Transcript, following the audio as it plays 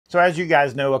So as you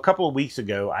guys know, a couple of weeks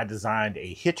ago, I designed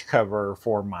a hitch cover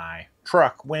for my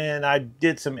truck when I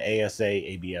did some ASA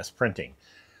ABS printing.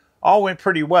 All went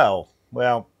pretty well,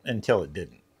 until it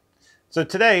didn't. So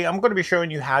today I'm going to be showing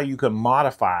you how you can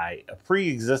modify a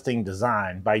pre-existing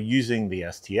design by using the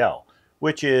STL,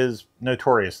 which is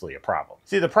notoriously a problem.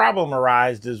 See, the problem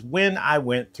arose is when I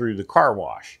went through the car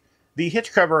wash. The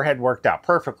hitch cover had worked out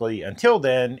perfectly until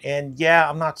then, and yeah,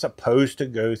 I'm not supposed to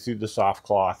go through the soft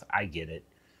cloth, I get it.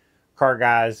 Car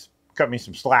guys, cut me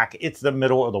some slack. It's the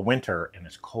middle of the winter and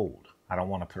it's cold. I don't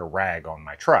want to put a rag on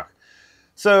my truck.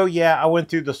 So yeah, I went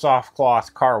through the soft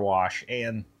cloth car wash,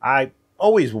 and I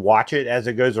always watch it as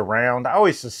it goes around. I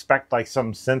always suspect like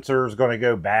some sensor is going to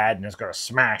go bad and it's going to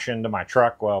smash into my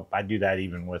truck. Well, I do that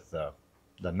even with the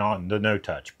no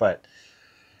touch. But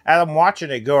as I'm watching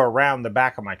it go around the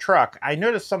back of my truck, I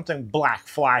noticed something black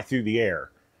fly through the air.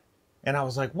 And I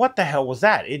was like, what the hell was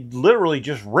that? It literally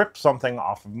just ripped something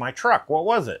off of my truck. What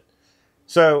was it?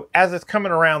 So as it's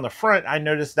coming around the front, I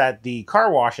noticed that the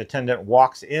car wash attendant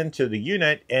walks into the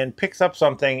unit and picks up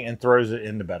something and throws it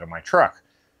in the bed of my truck.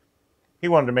 He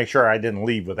wanted to make sure I didn't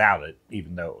leave without it,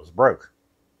 even though it was broke.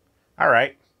 All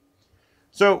right.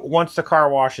 So once the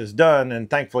car wash is done, and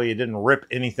thankfully it didn't rip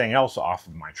anything else off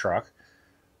of my truck,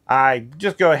 I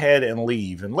just go ahead and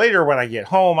leave. And later when I get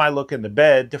home, I look in the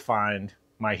bed to find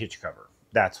my hitch cover.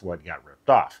 That's what got ripped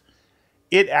off.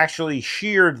 It actually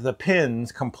sheared the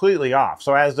pins completely off.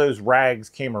 So as those rags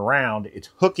came around,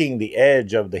 it's hooking the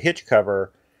edge of the hitch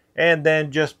cover and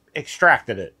then just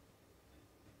extracted it.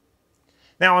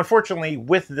 Now, unfortunately,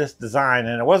 with this design,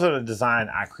 and it wasn't a design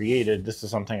I created, this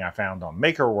is something I found on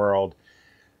Maker World,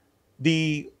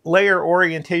 the layer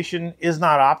orientation is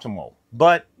not optimal.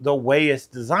 But the way it's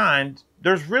designed,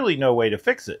 there's really no way to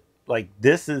fix it. Like,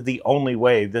 this is the only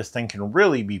way this thing can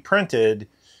really be printed.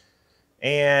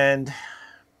 And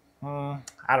I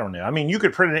don't know. I mean, you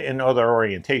could print it in other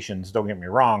orientations, don't get me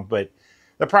wrong, but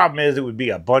the problem is it would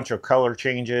be a bunch of color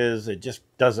changes. It just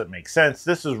doesn't make sense.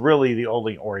 This is really the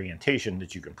only orientation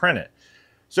that you can print it.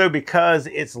 So because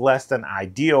it's less than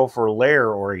ideal for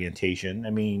layer orientation,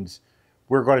 that means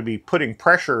we're going to be putting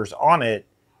pressures on it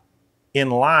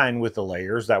in line with the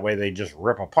layers. That way they just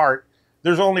rip apart.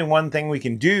 There's only one thing we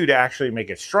can do to actually make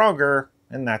it stronger,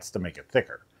 and that's to make it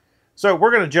thicker. So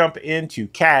we're going to jump into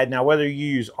CAD. Now, whether you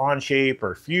use Onshape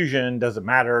or Fusion, doesn't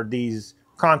matter. These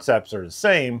concepts are the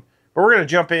same. But we're going to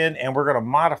jump in and we're going to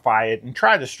modify it and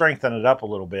try to strengthen it up a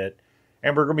little bit.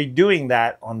 And we're going to be doing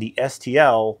that on the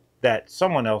STL that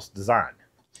someone else designed.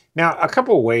 Now, a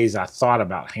couple of ways I thought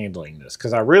about handling this,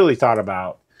 because I really thought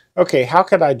about, okay, how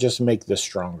could I just make this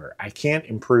stronger? I can't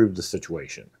improve the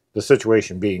situation. The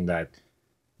situation being that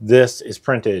this is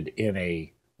printed in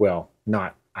a, well,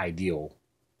 not ideal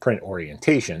print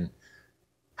orientation.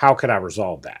 How could I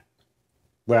resolve that?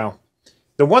 Well,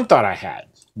 the one thought I had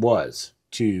was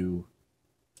to,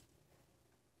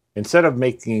 instead of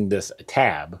making this a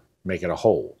tab, make it a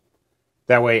hole.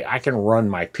 That way I can run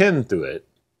my pin through it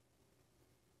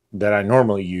that I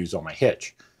normally use on my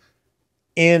hitch,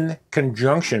 in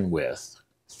conjunction with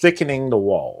thickening the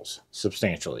walls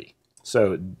substantially.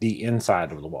 So the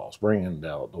inside of the walls, bringing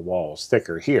the walls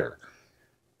thicker here.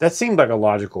 That seemed like a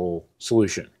logical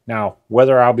solution. Now,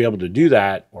 whether I'll be able to do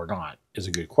that or not is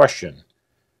a good question,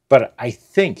 but I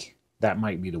think that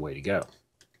might be the way to go.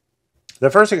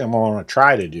 The first thing I'm going to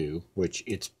try to do, which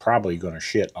it's probably going to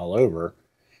shit all over,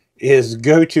 is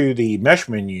go to the mesh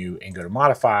menu and go to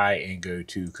modify and go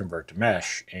to convert to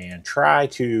mesh and try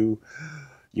to,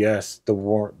 yes, the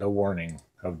warning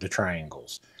of the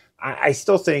triangles. I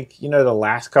still think, you know, the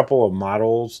last couple of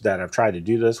models that I've tried to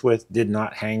do this with did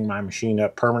not hang my machine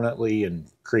up permanently and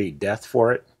create death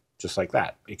for it. Just like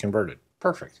that. It converted.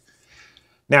 Perfect.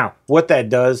 Now, what that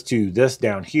does to this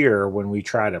down here, when we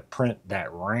try to print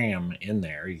that RAM in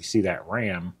there, you see that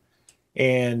RAM,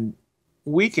 and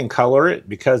we can color it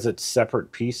because it's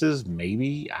separate pieces.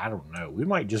 Maybe, I don't know. We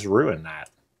might just ruin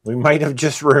that. We might have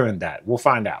just ruined that. We'll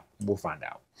find out. We'll find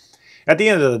out. At the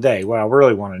end of the day, what I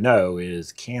really want to know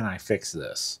is, can I fix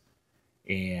this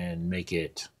and make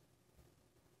it,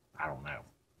 I don't know,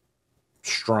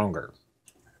 stronger?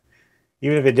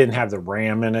 Even if it didn't have the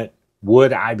RAM in it,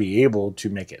 would I be able to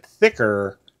make it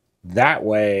thicker? That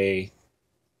way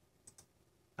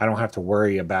I don't have to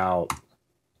worry about,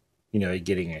 you know, it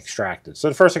getting extracted. So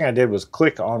the first thing I did was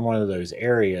click on one of those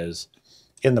areas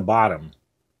in the bottom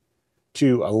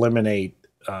to eliminate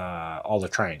all the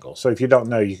triangles. So if you don't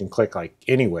know, you can click like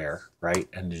anywhere, right?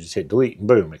 And just hit delete and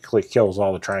boom, it kills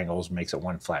all the triangles, makes it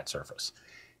one flat surface.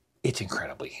 It's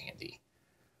incredibly handy.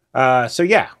 So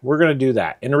yeah, we're going to do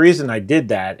that. And the reason I did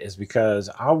that is because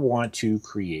I want to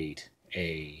create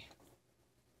a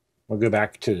We'll go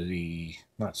back to the,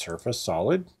 not surface,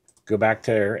 solid. Go back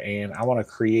there, and I want to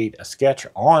create a sketch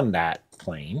on that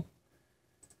plane,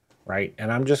 right?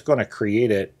 And I'm just going to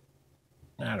create it,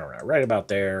 I don't know, right about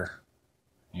there.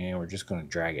 And we're just going to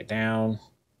drag it down.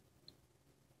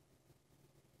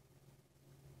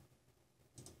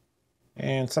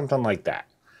 And something like that.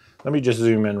 Let me just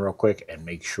zoom in real quick and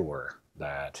make sure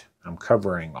that I'm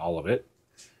covering all of it.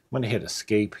 I'm going to hit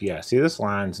escape. Yeah, see, this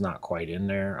line's not quite in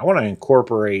there. I want to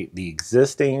incorporate the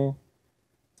existing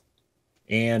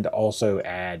and also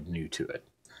add new to it.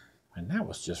 And that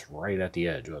was just right at the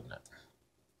edge, wasn't it?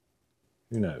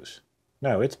 Who knows?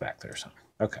 No, it's back there some.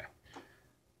 Okay.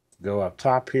 Go up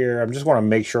top here. I just want to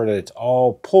make sure that it's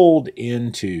all pulled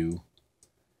into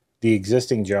the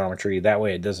existing geometry. That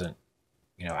way it doesn't,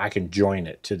 you know, I can join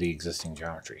it to the existing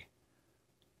geometry.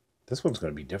 This one's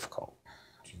going to be difficult.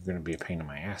 You're going to be a pain in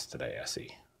my ass today, I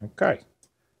see. Okay.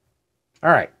 All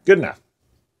right. Good enough.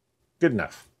 Good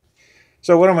enough.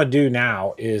 So what I'm going to do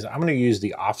now is I'm going to use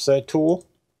the offset tool.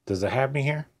 Does it have me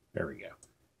here? There we go.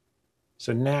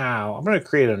 So now I'm going to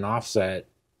create an offset.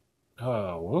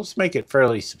 Oh, well, let's make it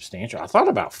fairly substantial. I thought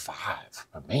about 5,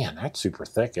 but man, that's super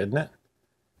thick, isn't it?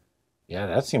 Yeah,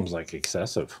 that seems like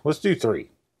excessive. Let's do 3.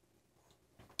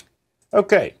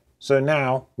 Okay, so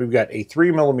now we've got a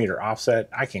 3mm offset.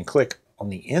 I can click on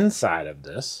the inside of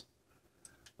this,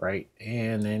 right?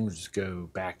 And then we'll just go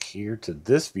back here to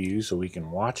this view so we can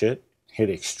watch it, hit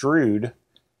extrude,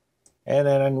 and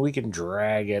then we can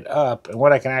drag it up. And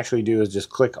what I can actually do is just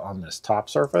click on this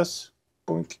top surface,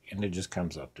 boink, and it just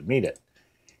comes up to meet it.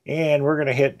 And we're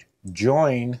gonna hit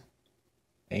join,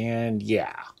 and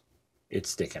yeah,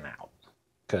 it's sticking out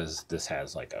because this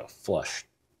has like a flush,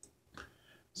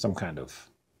 some kind of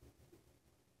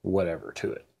whatever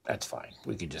to it. That's fine.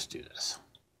 We could just do this.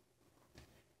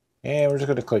 And we're just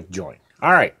going to click join.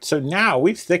 All right. So now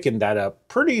we've thickened that up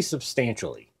pretty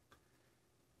substantially.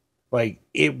 Like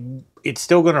it's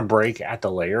still going to break at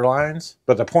the layer lines.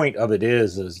 But the point of it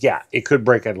is yeah, it could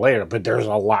break at layer, but there's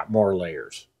a lot more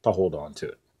layers to hold on to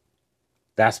it.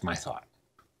 That's my thought.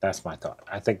 That's my thought.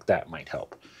 I think that might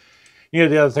help. You know,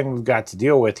 the other thing we've got to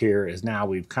deal with here is now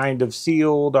we've kind of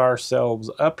sealed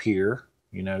ourselves up here.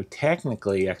 You know,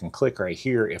 technically I can click right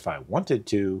here if I wanted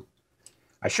to.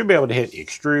 I should be able to hit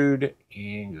extrude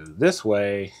and go this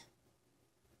way,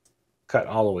 cut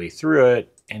all the way through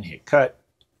it and hit cut.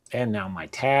 And now my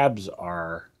tabs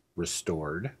are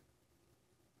restored,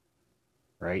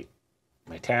 right?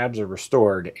 My tabs are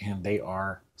restored and they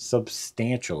are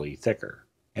substantially thicker.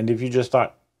 And if you just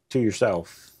thought to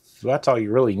yourself, that's all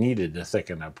you really needed to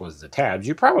thicken up was the tabs,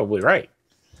 you're probably right.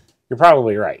 You're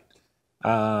probably right.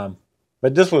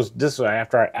 But this was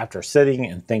after sitting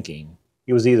and thinking,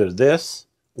 it was either this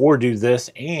or do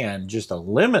this and just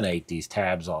eliminate these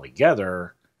tabs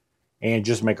altogether and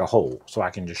just make a hole so I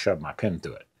can just shove my pen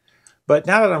through it. But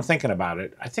now that I'm thinking about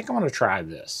it, I think I'm going to try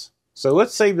this. So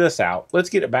let's save this out. Let's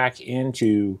get it back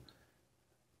into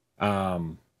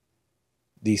the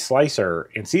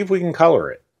slicer and see if we can color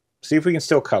it. See if we can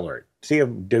still color it. See if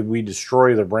did we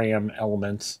destroy the RAM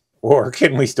elements or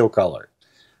can we still color it?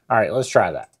 All right, let's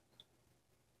try that.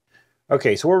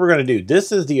 Okay, so what we're going to do,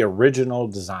 this is the original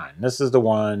design. This is the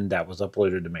one that was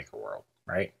uploaded to MakerWorld,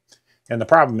 right? And the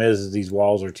problem is these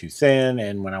walls are too thin,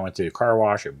 and when I went to the car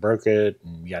wash, it broke it,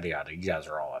 and yada, yada. You guys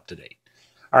are all up to date.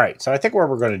 All right, so I think what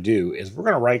we're going to do is we're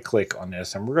going to right-click on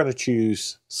this, and we're going to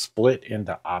choose Split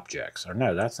into Objects. Or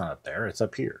no, that's not up there. It's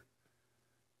up here.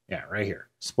 Yeah, right here.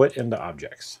 Split into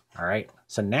Objects. All right,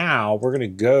 so now we're going to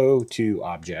go to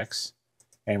Objects,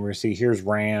 and we're going to see here's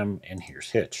RAM, and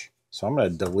here's Hitch. So I'm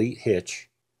going to delete Hitch,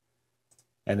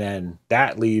 and then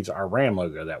that leaves our RAM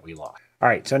logo that we lost. All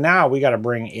right, so now we got to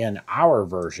bring in our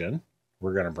version.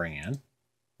 We're going to bring in.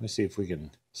 Let's see if we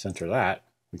can center that.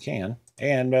 We can,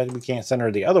 and we can't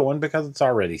center the other one because it's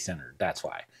already centered. That's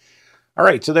why. All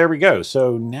right, so there we go.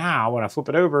 So now when I flip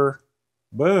it over,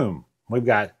 boom, we've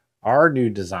got our new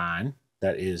design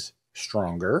that is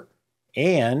stronger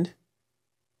and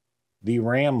the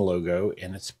RAM logo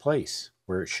in its place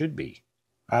where it should be.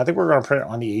 I think we're going to print it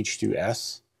on the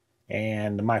H2S,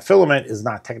 and my filament is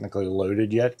not technically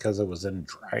loaded yet because it was in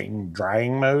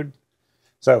drying mode.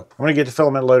 So I'm going to get the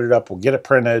filament loaded up. We'll get it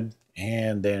printed,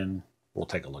 and then we'll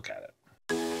take a look at it.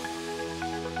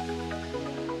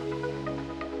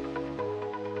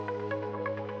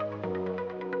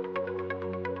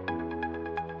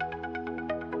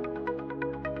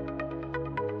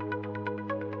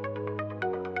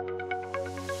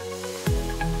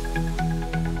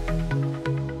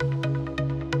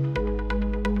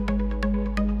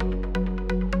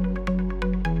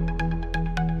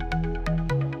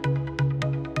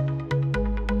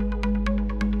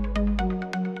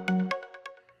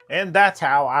 And that's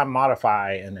how I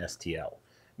modify an STL.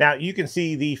 Now you can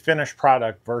see the finished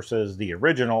product versus the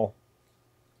original.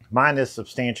 Mine is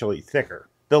substantially thicker.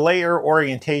 The layer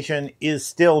orientation is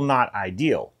still not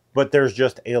ideal, but there's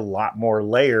just a lot more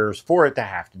layers for it to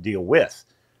have to deal with.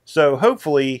 So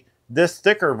hopefully this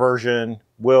thicker version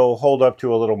will hold up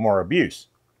to a little more abuse.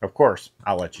 Of course,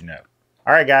 I'll let you know.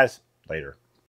 All right, guys, later.